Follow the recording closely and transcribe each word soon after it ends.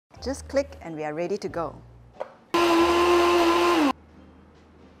Just click and we are ready to go. A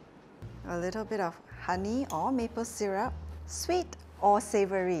little bit of honey or maple syrup, sweet or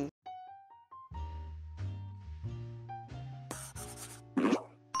savory.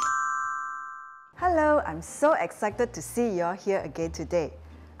 Hello, I'm so excited to see you all here again today.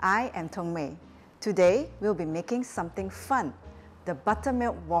 I am Toong. Today, we'll be making something fun, the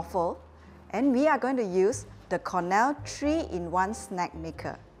buttermilk waffle, and we are going to use the Cornell 3-in-1 snack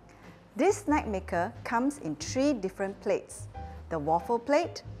maker. This snack maker comes in 3 different plates, the waffle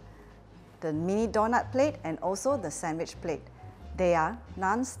plate, the mini donut plate, and also the sandwich plate. They are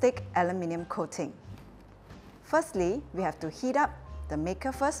non-stick aluminium coating. Firstly, we have to heat up the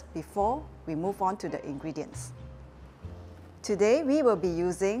maker first before we move on to the ingredients. Today, we will be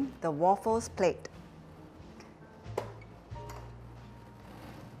using the waffles plate.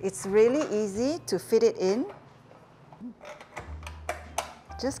 It's really easy to fit it in.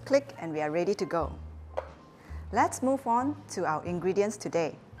 Just click and we are ready to go. Let's move on to our ingredients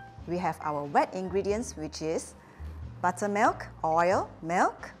today. We have our wet ingredients, which is buttermilk, oil,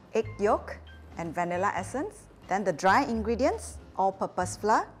 milk, egg yolk, and vanilla essence. Then the dry ingredients, all-purpose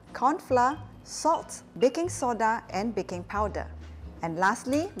flour, corn flour, salt, baking soda, and baking powder. And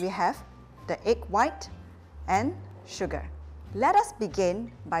lastly, we have the egg white and sugar. Let us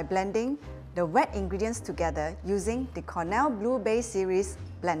begin by blending the wet ingredients together using the Cornell Blue Bay series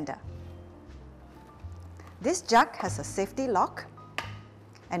blender. This jug has a safety lock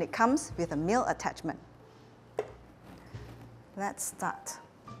and it comes with a meal attachment. Let's start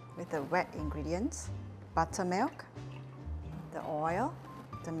with the wet ingredients: buttermilk, the oil,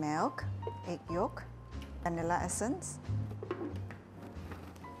 the milk, egg yolk, vanilla essence.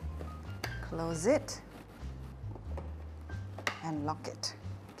 Close it and lock it.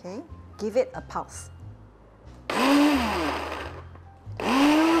 Okay, give it a pulse.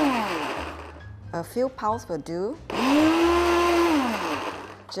 A few pulses will do,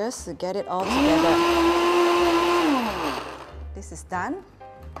 just to get it all together. This is done.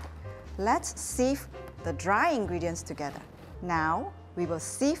 Let's sieve the dry ingredients together. Now, we will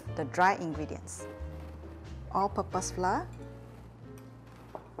sieve the dry ingredients. All-purpose flour,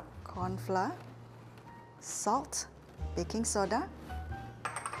 corn flour, salt, baking soda,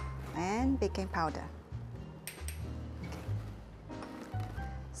 and baking powder.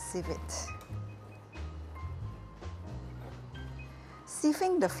 Sieve it.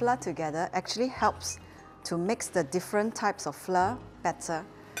 Sieving the flour together actually helps to mix the different types of flour better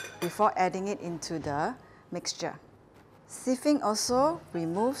before adding it into the mixture. Sieving also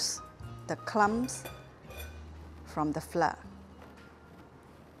removes the clumps from the flour.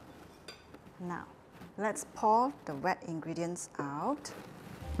 Now, let's pour the wet ingredients out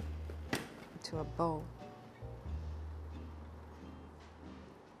into a bowl.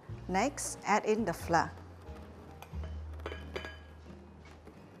 Next, add in the flour.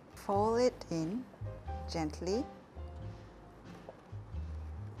 Fold it in gently.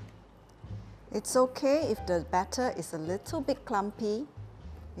 It's okay if the batter is a little bit clumpy.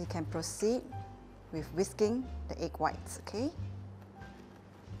 We can proceed with whisking the egg whites, okay?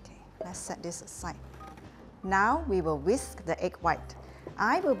 Okay, let's set this aside. Now we will whisk the egg white.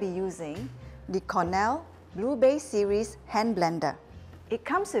 I will be using the Cornell Blue Bay series hand blender. It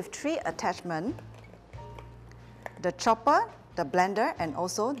comes with 3 attachments: the chopper, the blender, and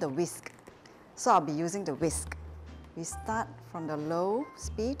also the whisk. So I'll be using the whisk. We start from the low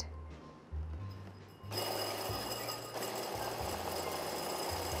speed.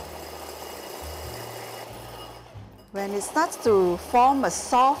 When it starts to form a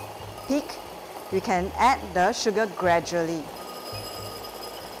soft peak, we can add the sugar gradually.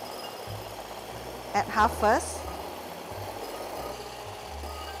 Add half first.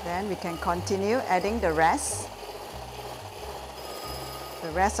 Then we can continue adding the rest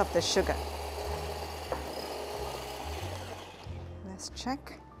of the sugar. Let's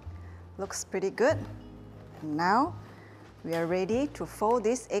check. Looks pretty good. Now we are ready to fold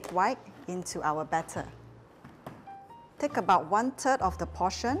this egg white into our batter. Take about 1/3 of the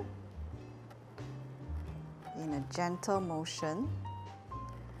portion in a gentle motion.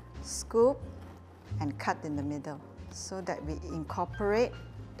 Scoop and cut in the middle so that we incorporate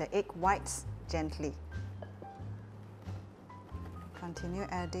the egg whites gently. Continue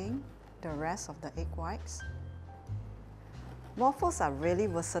adding the rest of the egg whites. Waffles are really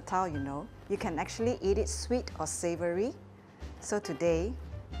versatile, you know. You can actually eat it sweet or savory. So today,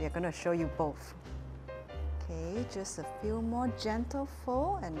 we are going to show you both. Okay, just a few more gentle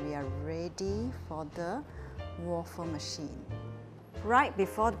fold and we are ready for the waffle machine. Right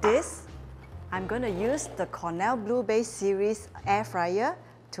before this, I'm going to use the Cornell Blue Bay series air fryer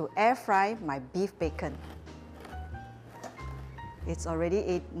to air fry my beef bacon. It's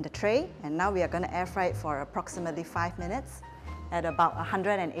already in the tray, and now we are going to air fry it for approximately 5 minutes at about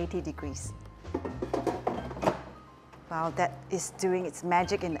 180 degrees. While that is doing its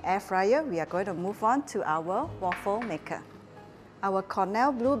magic in the air fryer, we are going to move on to our waffle maker. Our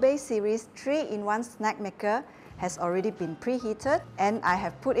Cornell Bluebase Series 3-in-1 snack maker has already been preheated, and I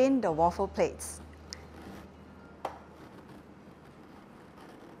have put in the waffle plates.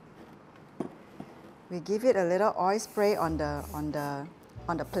 We give it a little oil spray on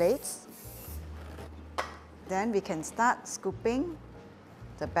the plates. Then we can start scooping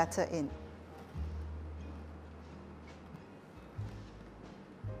the batter in.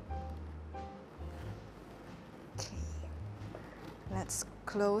 Okay. Let's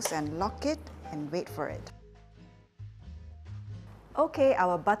close and lock it and wait for it. Okay,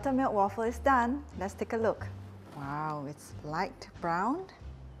 our buttermilk waffle is done. Let's take a look. Wow, it's light brown,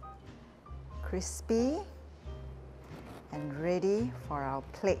 crispy, and ready for our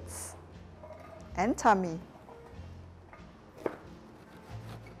plates and tummy.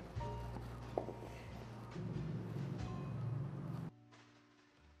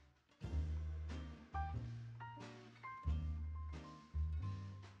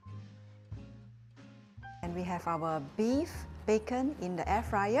 And we have our beef bacon in the air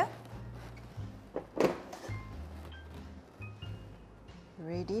fryer,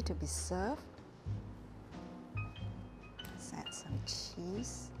 ready to be served. Let's add some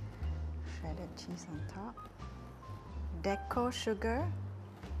cheese, shredded cheese on top, Deco sugar,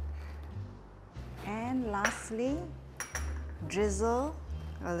 and lastly, drizzle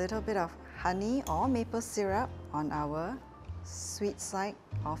a little bit of honey or maple syrup on our sweet side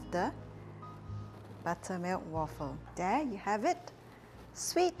of the buttermilk waffle. There you have it.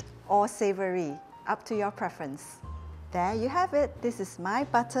 Sweet or savory, up to your preference. There you have it. This is my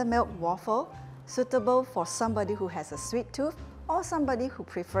buttermilk waffle, suitable for somebody who has a sweet tooth or somebody who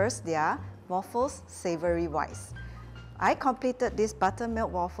prefers their waffles savory-wise. I completed this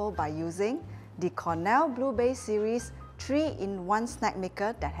buttermilk waffle by using the Cornell Bluebase Series 3-in-1 snack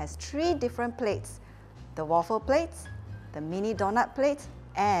maker that has 3 different plates: the waffle plates, the mini donut plates,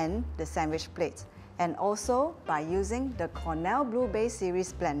 and the sandwich plates, and also by using the Cornell Bluebase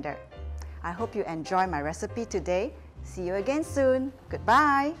Series blender. I hope you enjoy my recipe today. See you again soon.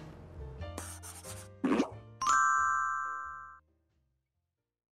 Goodbye.